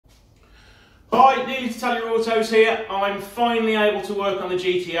Hi, Italia Autos here. I'm finally able to work on the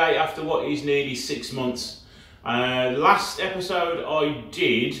GTA after what is nearly 6 months. Last episode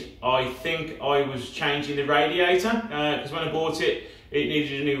I think I was changing the radiator because when I bought it, it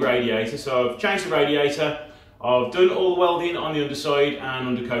needed a new radiator. So I've changed the radiator, I've done all the welding on the underside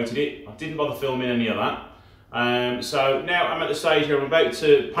and undercoated it. I didn't bother filming any of that. So now I'm at the stage where I'm about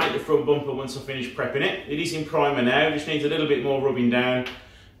to paint the front bumper once I finish prepping it. It is in primer now, just needs a little bit more rubbing down.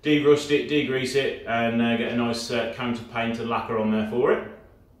 De-rust it, degrease it, and get a nice coat of paint and lacquer on there for it.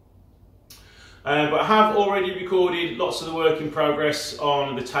 But I have already recorded lots of the work in progress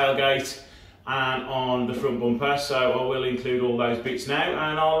on the tailgate and on the front bumper, so I will include all those bits now,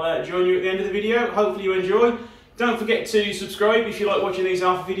 and I'll join you at the end of the video. Hopefully you enjoy. Don't forget to subscribe if you like watching these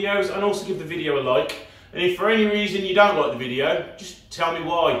ALFA videos, and also give the video a like. And if for any reason you don't like the video, just tell me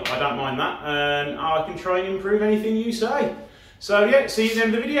why. I don't mind that, and I can try and improve anything you say. So yeah, see you at the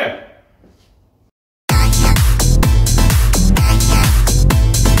end of the video.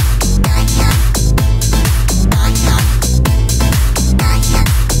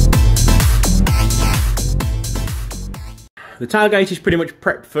 The tailgate is pretty much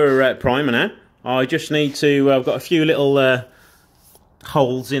prepped for primer now. I just need to, I've got a few little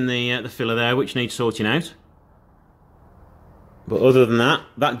holes in the filler there which need sorting out. But other than that,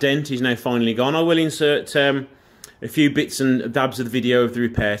 that dent is now finally gone. I will insert a few bits and dabs of the video of the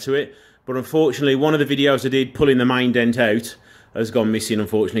repair to it, but unfortunately one of the videos I did pulling the main dent out has gone missing,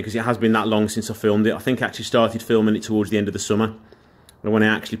 unfortunately, because it has been that long since I filmed it. I think I actually started filming it towards the end of the summer, and when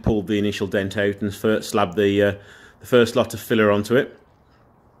I actually pulled the initial dent out and first slabbed the first lot of filler onto it.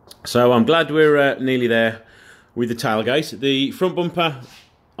 So I'm glad we're nearly there with the tailgate. The front bumper,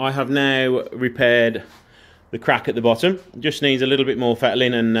 I have now repaired the crack at the bottom. It just needs a little bit more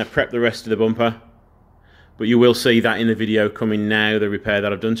fettling and prep the rest of the bumper. But you will see that in the video coming now, the repair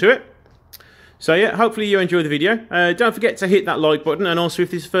that I've done to it. So yeah, hopefully you enjoy the video. Don't forget to hit that like button, and also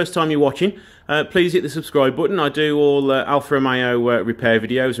if this is the first time you're watching, please hit the subscribe button. I do all ALFA ROMEO repair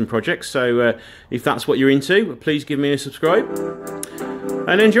videos and projects, so if that's what you're into, please give me a subscribe.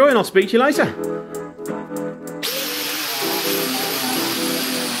 And enjoy, and I'll speak to you later.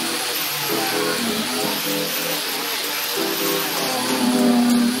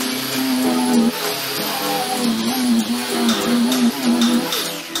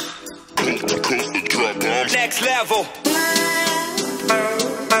 Next level.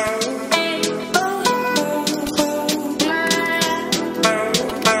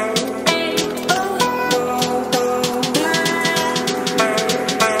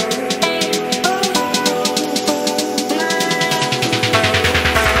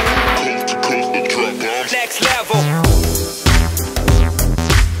 Next level.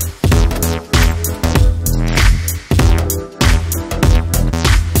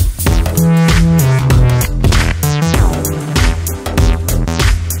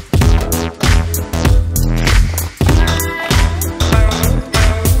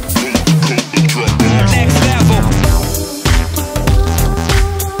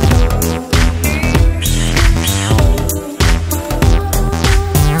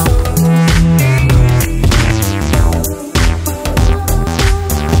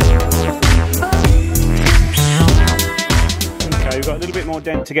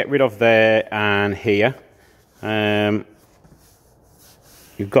 Dent to get rid of there and here. You've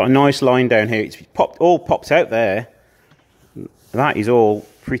got a nice line down here. It's all popped out there. That is all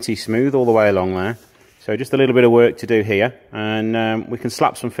pretty smooth all the way along there. So just a little bit of work to do here, and we can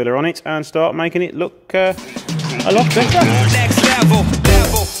slap some filler on it and start making it look a lot better. Next level.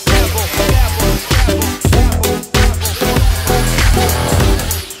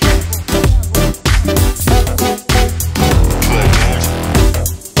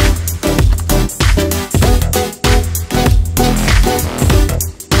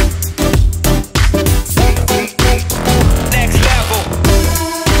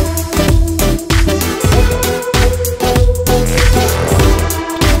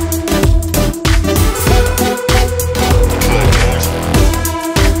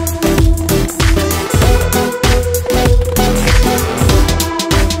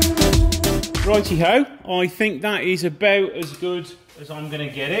 Righty-ho, I think that is about as good as I'm going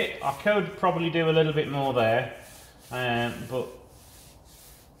to get it. I could probably do a little bit more there, but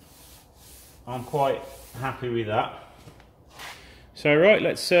I'm quite happy with that. So right,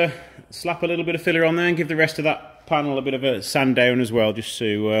 let's slap a little bit of filler on there and give the rest of that panel a bit of a sand down as well, just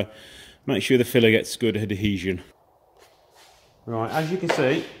to make sure the filler gets good adhesion. Right, as you can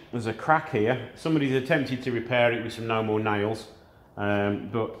see, there's a crack here. Somebody's attempted to repair it with some no more nails,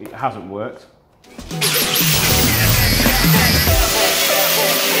 but it hasn't worked.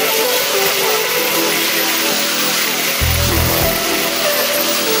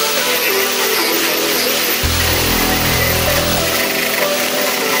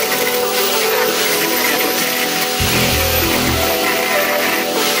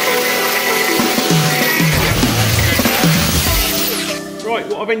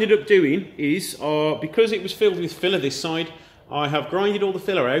 what I've ended up doing is, because it was filled with filler this side, I have grinded all the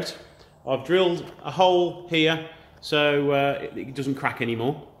filler out. I've drilled a hole here so it doesn't crack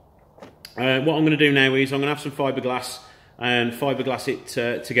anymore. What I'm going to do now is I'm going to have some fiberglass and fiberglass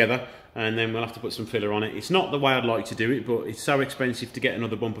it together, and then we'll have to put some filler on it. It's not the way I'd like to do it, but it's so expensive to get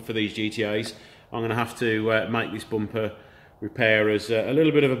another bumper for these GTAs. I'm going to have to make this bumper repair as a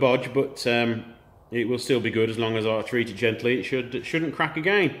little bit of a bodge, but it will still be good as long as I treat it gently. It shouldn't crack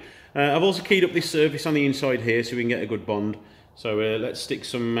again. I've also keyed up this surface on the inside here so we can get a good bond. So let's stick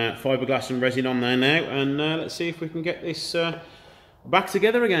some fiberglass and resin on there now, and let's see if we can get this back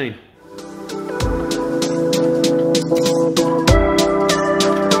together again.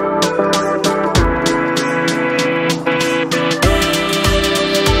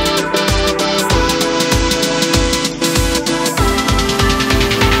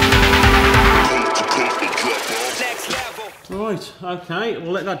 Right, okay,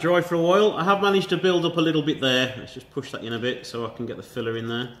 we'll let that dry for a while. I have managed to build up a little bit there. Let's just push that in a bit so I can get the filler in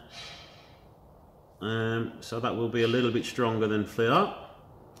there. So that will be a little bit stronger than filler.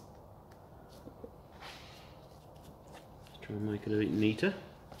 Let's try and make it a bit neater.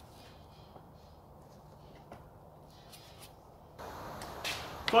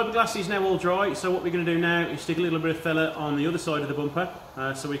 Fiberglass is now all dry, so what we're going to do now is stick a little bit of filler on the other side of the bumper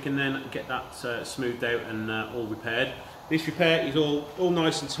so we can then get that smoothed out and all repaired. This repair is all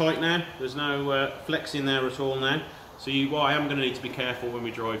nice and tight now. There's no flex in there at all now. So I am going to need to be careful when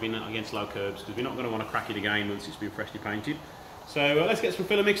we're driving against low curbs, because we're not going to want to crack it again once it's been freshly painted. So let's get some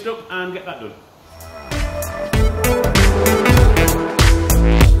filler mixed up and get that done.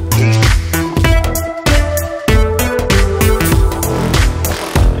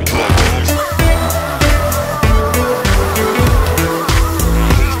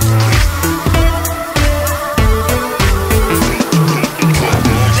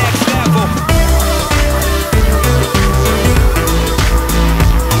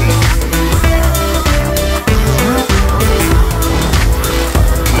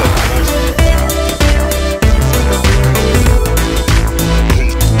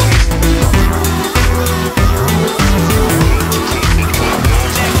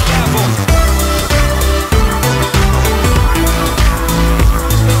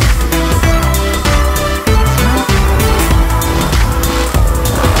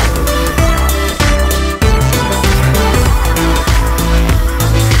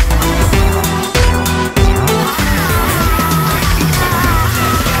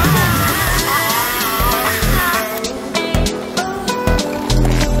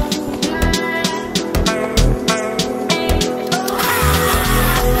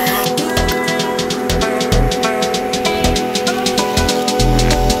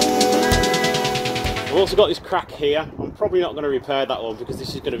 Got this crack here. I'm probably not going to repair that one because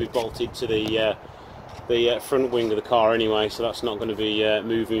this is going to be bolted to the front wing of the car anyway, so that's not going to be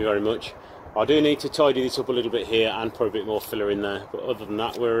moving very much. I do need to tidy this up a little bit here and put a bit more filler in there, but other than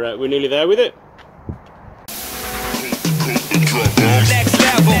that we're nearly there with it. Next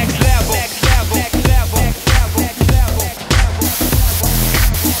level. Next level. Next level. Next level.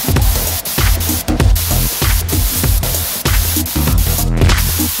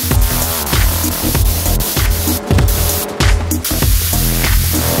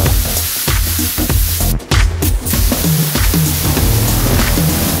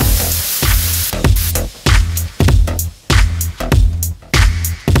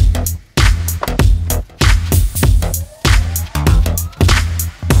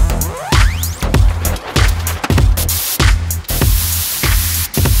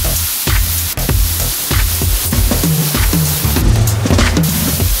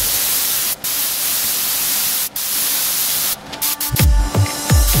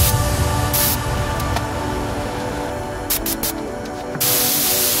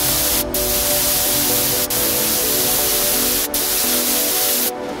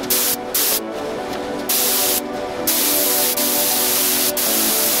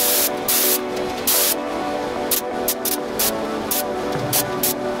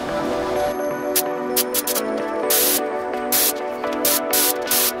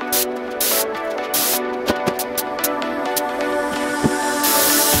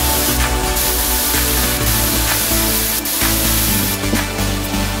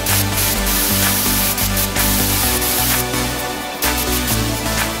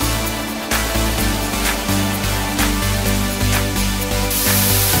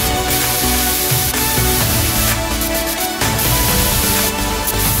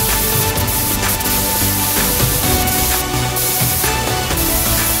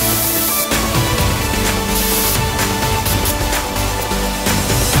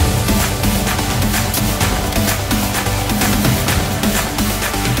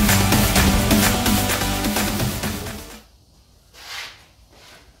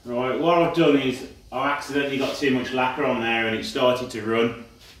 Right, what I've done is I accidentally got too much lacquer on there and it started to run.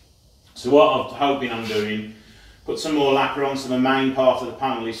 So what I'm hoping I'm doing, put some more lacquer on so the main part of the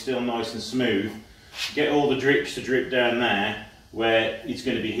panel is still nice and smooth. Get all the drips to drip down there where it's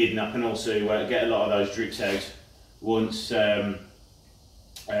going to be hidden. I can also get a lot of those drips out once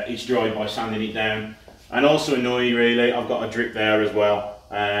it's dried by sanding it down. And also annoying really, I've got a drip there as well.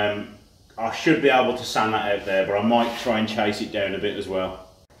 I should be able to sand that out there, but I might try and chase it down a bit as well.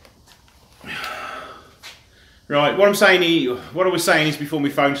 Right, what I was saying is before my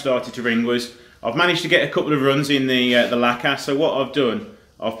phone started to ring was I've managed to get a couple of runs in the lacquer. So what I've done,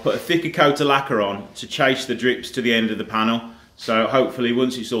 I've put a thicker coat of lacquer on to chase the drips to the end of the panel. So hopefully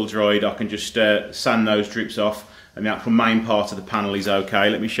once it's all dried I can just sand those drips off and the actual main part of the panel is okay.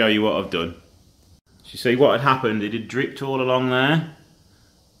 Let me show you what I've done. So you see what had happened, it had dripped all along there.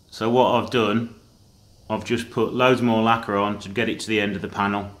 So what I've done, I've just put loads more lacquer on to get it to the end of the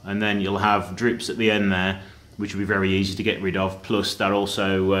panel, and then you'll have drips at the end there which will be very easy to get rid of, plus they're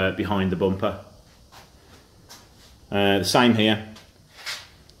also behind the bumper. The same here.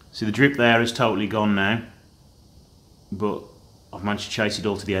 See the drip there is totally gone now, but I've managed to chase it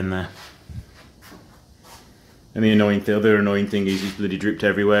all to the end there. And the other annoying thing is it's bloody dripped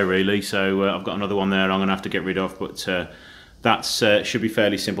everywhere really, so I've got another one there I'm going to have to get rid of, but that should be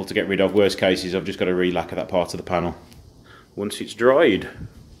fairly simple to get rid of. Worst case is I've just got to re-lacquer that part of the panel once it's dried.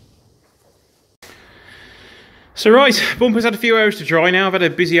 So right, bumper's had a few hours to dry now. I've had a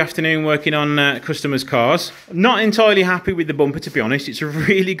busy afternoon working on customers' cars. I'm not entirely happy with the bumper, to be honest. It's a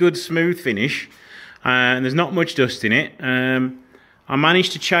really good smooth finish and there's not much dust in it. I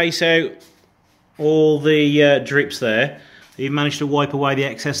managed to chase out all the drips there. Even managed to wipe away the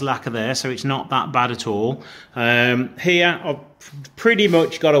excess lacquer there, so it's not that bad at all. Here I've pretty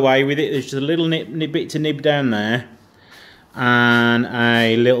much got away with it. There's just a little bit to nib down there, and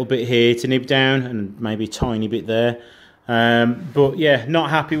a little bit here to nib down, and maybe a tiny bit there. But yeah, not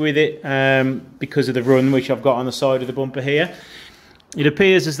happy with it because of the run which I've got on the side of the bumper here. It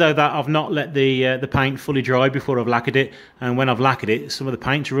appears as though that I've not let the paint fully dry before I've lacquered it, and when I've lacquered it, some of the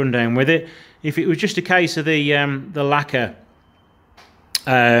paint's run down with it. If it was just a case of the lacquer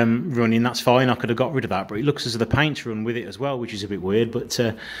running, that's fine, I could have got rid of that, but it looks as though the paint's run with it as well, which is a bit weird. But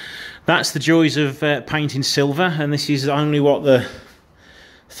that's the joys of painting silver, and this is only what, the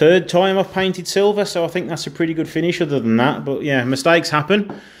third time I've painted silver, so I think that's a pretty good finish other than that. But yeah, mistakes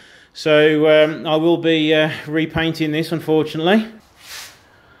happen, so I will be repainting this, unfortunately.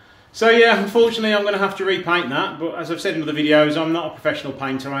 So yeah, unfortunately I'm going to have to repaint that, but as I've said in other videos, I'm not a professional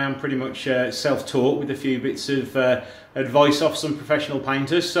painter. I am pretty much self-taught with a few bits of advice off some professional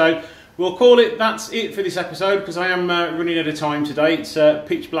painters. So we'll call it that's it for this episode, because I am running out of time today. It's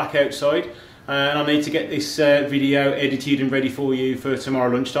pitch black outside, and I need to get this video edited and ready for you for tomorrow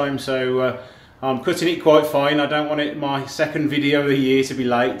lunchtime. So I'm cutting it quite fine. I don't want my second video of the year to be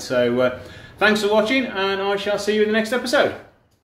late. So thanks for watching, and I shall see you in the next episode.